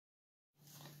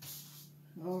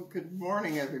Well, good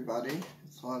morning, everybody.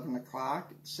 It's 11 o'clock.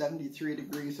 It's 73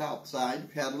 degrees outside.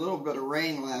 We had a little bit of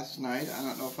rain last night. I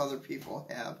don't know if other people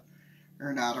have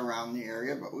or not around the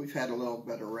area, but we've had a little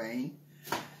bit of rain.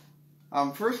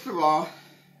 First of all,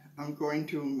 I'm going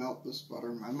to melt this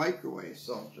butter in my microwave,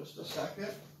 so just a second.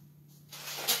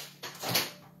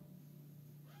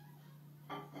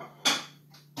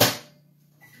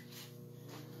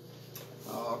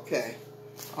 Okay.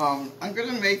 I'm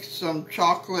going to make some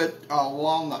chocolate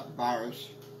walnut bars,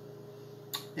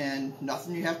 and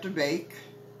nothing you have to bake.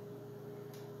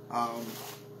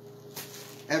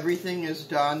 Everything is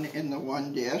done in the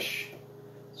one dish,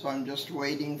 so I'm just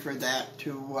waiting for that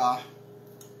to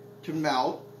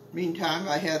melt. Meantime,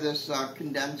 I have this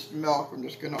condensed milk. I'm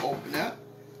just going to open it.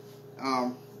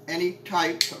 Any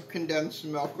type of condensed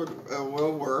milk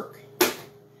will work.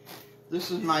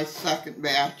 This is my second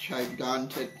batch I've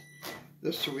done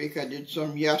this week. I did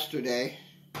some yesterday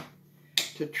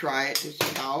to try it to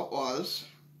see how it was.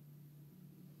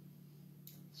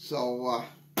 So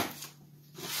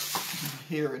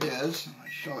here it is. I'll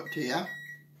show it to you.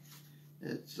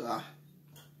 It's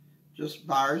just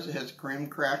bars. It has graham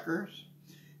crackers.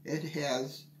 It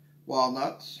has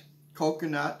walnuts,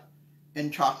 coconut,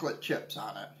 and chocolate chips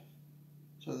on it.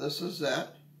 So this is it.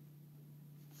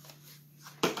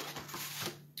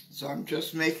 So I'm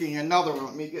just making another one.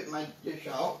 Let me get my dish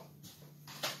out.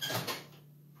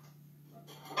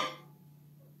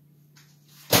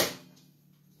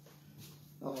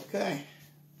 Okay,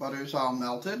 butter's all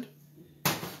melted.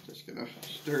 Just gonna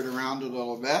stir it around a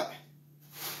little bit.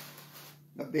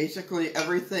 But basically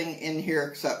everything in here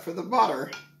except for the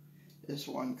butter is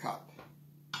 1 cup.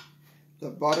 The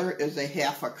butter is a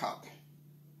 ½ a cup.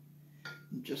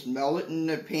 Just melt it in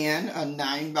the pan. A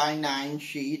 9x9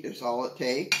 sheet is all it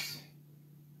takes.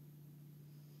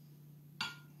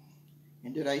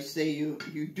 And did I say you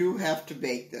do have to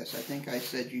bake this? I think I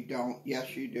said you don't.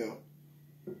 Yes, you do.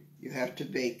 You have to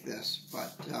bake this.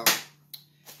 But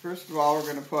first of all, we're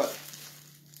going to put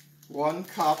 1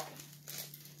 cup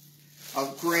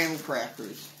of graham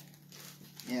crackers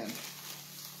in.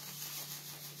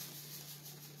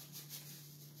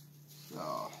 So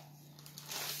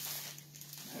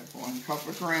I have 1 cup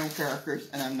of graham crackers,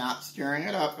 and I'm not stirring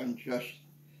it up. I'm just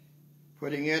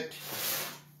putting it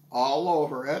all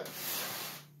over it.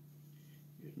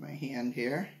 Use my hand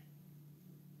here.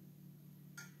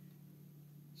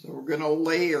 So we're going to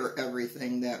layer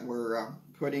everything that we're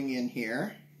putting in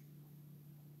here.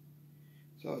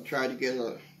 So I'll try to get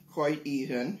it quite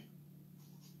even.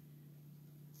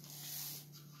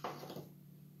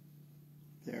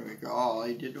 There we go. All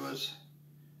I did was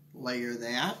layer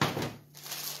that.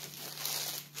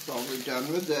 So we're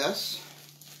done with this.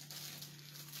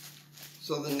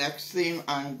 So the next thing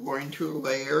I'm going to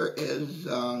layer is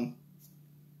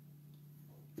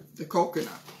the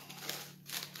coconut.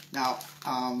 Now,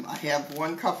 I have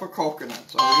 1 cup of coconut.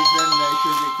 It's already been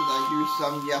measured because I used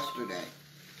some yesterday.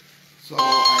 So I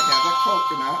have a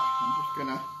coconut. I'm just going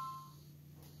to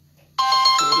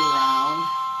put it around.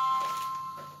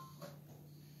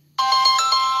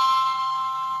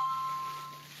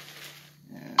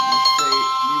 And say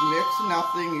you mix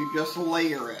nothing, you just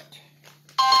layer it.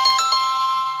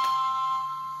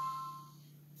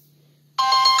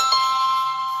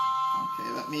 Okay,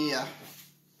 let me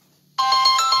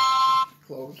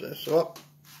close this up.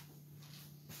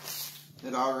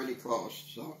 It already closed,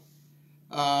 so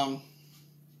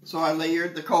I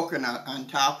layered the coconut on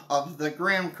top of the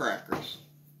graham crackers.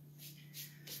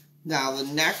 Now the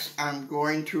next I'm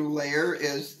going to layer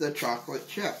is the chocolate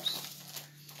chips.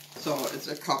 So it's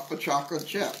a cup of chocolate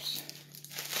chips.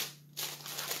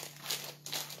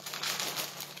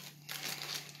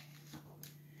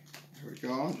 There we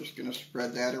go. I'm just going to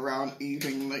spread that around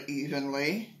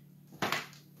evenly.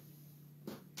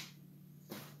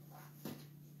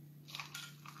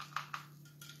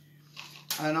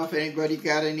 I don't know if anybody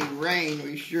got any rain.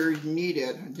 We sure need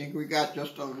it. I think we got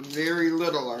just a very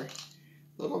little. Our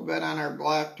little bit on our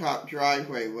blacktop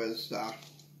driveway was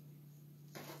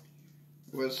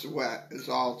wet is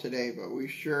all today, but we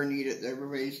sure need it.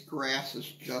 Everybody's grass is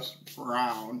just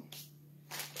brown.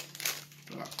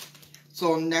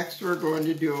 So next we're going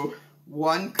to do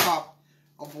 1 cup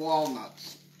of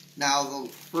walnuts. Now the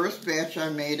first batch I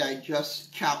made, I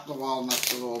just chopped the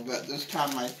walnuts a little bit. This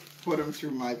time I put them through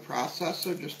my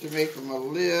processor just to make them a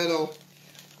little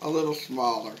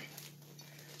smaller.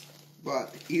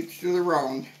 But each to their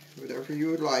own, whatever you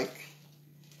would like.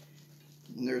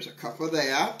 And there's a cup of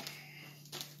that.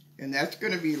 And that's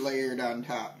going to be layered on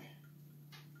top.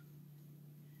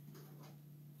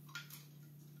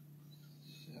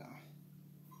 So,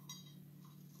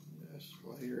 just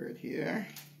layer it here.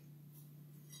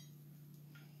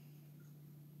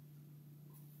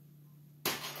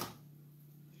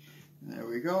 And there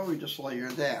we go, we just layer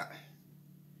that.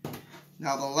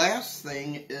 Now the last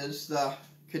thing is the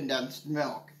condensed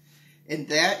milk. And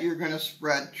that you're going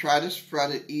to try to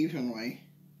spread it evenly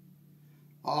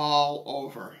all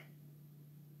over.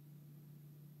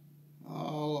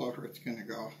 All over it's going to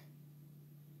go.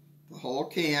 The whole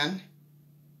can.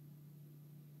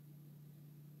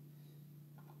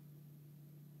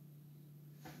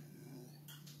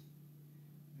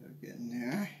 Get in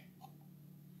there.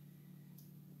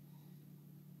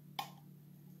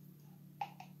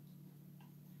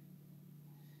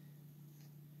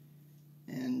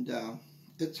 And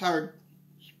it's hard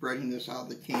spreading this out of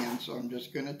the can, so I'm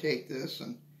just going to take this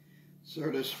and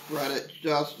sort of spread it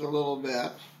just a little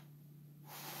bit.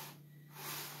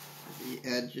 The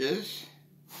edges,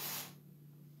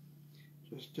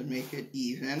 just to make it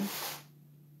even.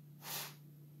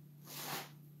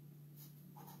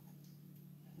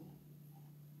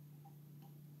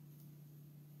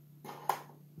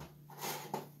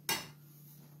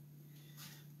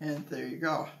 And there you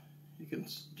go. You can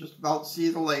just about see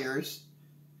the layers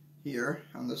here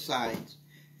on the sides.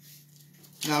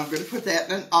 Now I'm going to put that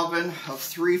in an oven of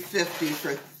 350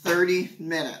 for 30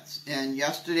 minutes. And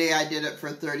yesterday I did it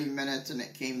for 30 minutes and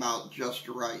it came out just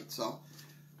right. So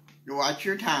you watch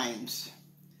your times.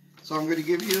 So I'm going to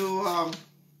give you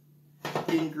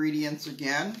the ingredients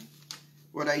again.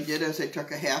 What I did is I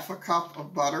took a half a cup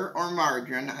of butter or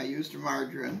margarine. I used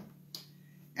margarine.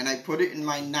 And I put it in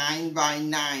my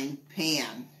 9x9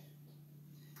 pan.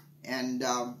 And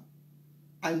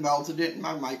I melted it in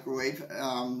my microwave.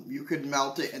 You could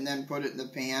melt it and then put it in the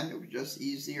pan. It was just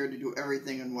easier to do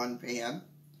everything in one pan.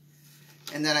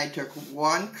 And then I took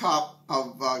 1 cup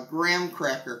of graham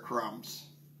cracker crumbs.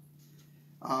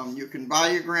 You can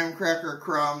buy your graham cracker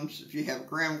crumbs. If you have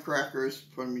graham crackers,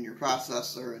 put them in your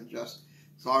processor, and just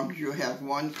as long as you have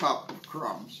 1 cup of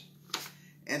crumbs.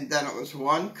 And then it was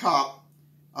 1 cup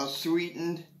of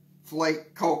sweetened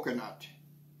flake coconut.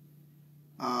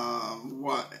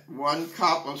 1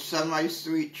 cup of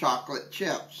semi-sweet chocolate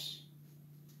chips.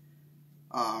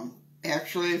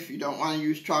 Actually, if you don't want to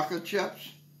use chocolate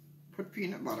chips, put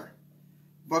peanut butter,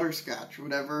 butterscotch,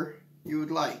 whatever you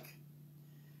would like.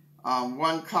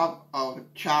 1 cup of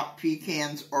chopped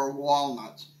pecans or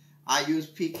walnuts. I use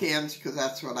pecans because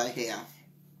that's what I have.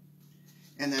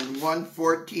 And then 1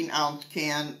 14-ounce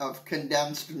can of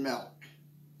condensed milk.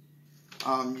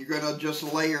 You're going to just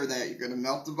layer that. You're going to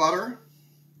melt the butter,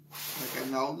 like I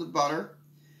melted the butter.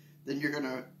 Then you're going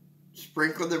to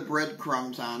sprinkle the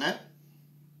breadcrumbs on it.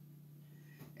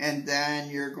 And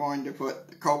then you're going to put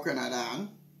the coconut on.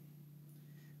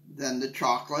 Then the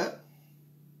chocolate.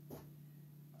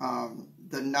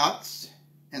 The nuts.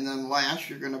 And then last,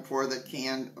 you're going to pour the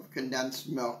can of condensed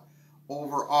milk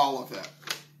over all of it.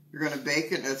 You're going to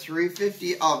bake it in a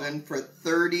 350 oven for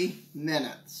 30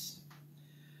 minutes.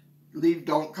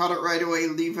 Don't cut it right away,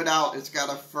 leave it out. It's got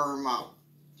to firm up.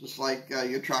 Just like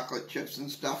your chocolate chips and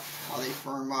stuff, how they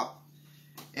firm up.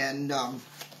 And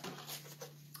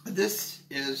this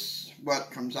is what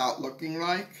comes out looking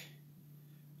like.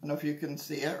 I don't know if you can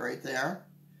see it right there.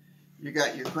 You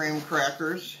got your graham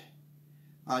crackers.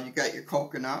 You got your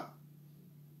coconut.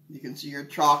 You can see your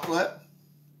chocolate.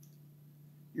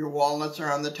 Your walnuts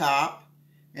are on the top.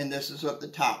 And this is at the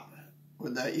top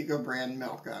with the Eagle brand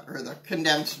milk on, or the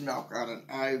condensed milk on it.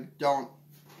 I don't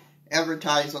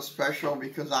advertise a special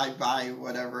because I buy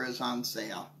whatever is on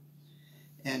sale.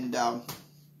 And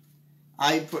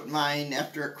I put mine,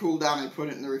 after it cooled down, I put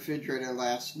it in the refrigerator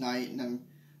last night, and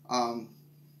then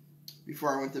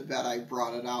before I went to bed I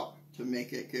brought it out to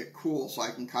make it get cool so I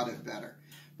can cut it better.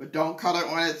 But don't cut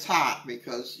it when it's hot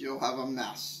because you'll have a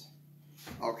mess.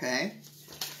 Okay?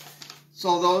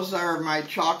 So those are my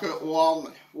chocolate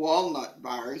walnut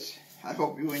bars. I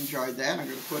hope you enjoyed that. I'm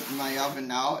going to put it in my oven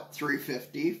now at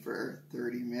 350 for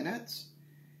 30 minutes.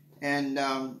 And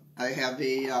I have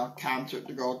a concert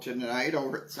to go to tonight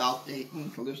over at South Dayton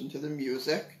to listen to the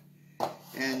music.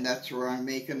 And that's where I'm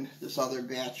making this other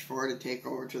batch for to take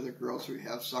over to the girls we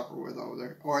have supper with over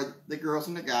there. Or the girls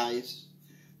and the guys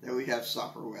that we have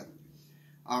supper with.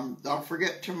 Don't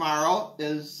forget, tomorrow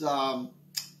is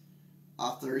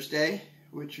Thursday,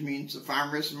 which means the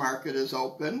farmers market is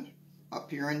open up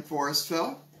here in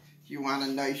Forestville. If you want a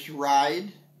nice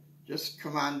ride, just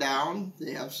come on down.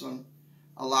 They have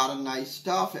a lot of nice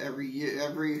stuff every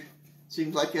year.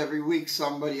 Seems like every week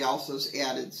somebody else has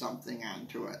added something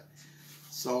onto it.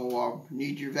 So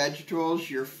need your vegetables,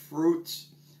 your fruits,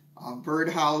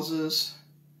 birdhouses.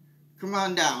 Come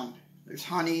on down. There's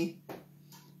honey.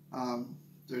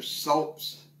 There's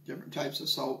soaps, different types of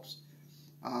soaps.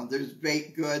 There's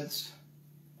baked goods.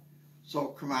 So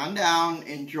come on down,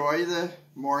 enjoy the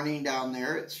morning down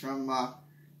there. It's from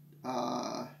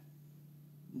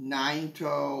 9 to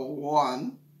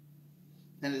 1,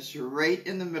 and it's right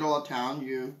in the middle of town.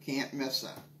 You can't miss it.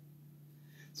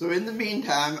 So in the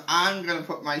meantime, I'm going to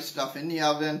put my stuff in the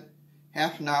oven.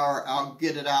 Half an hour, I'll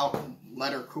get it out and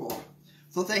let her cool.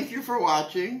 So thank you for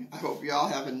watching. I hope you all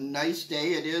have a nice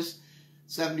day. It is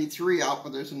 73 out,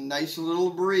 but there's a nice little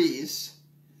breeze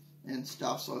and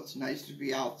stuff, so it's nice to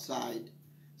be outside.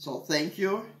 So thank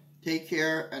you. Take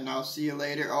care, and I'll see you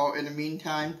later. Oh, in the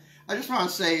meantime, I just want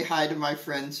to say hi to my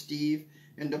friend Steve,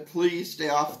 and to please stay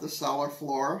off the cellar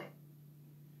floor.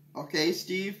 Okay,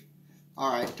 Steve?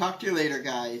 All right, talk to you later,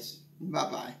 guys.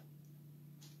 Bye-bye.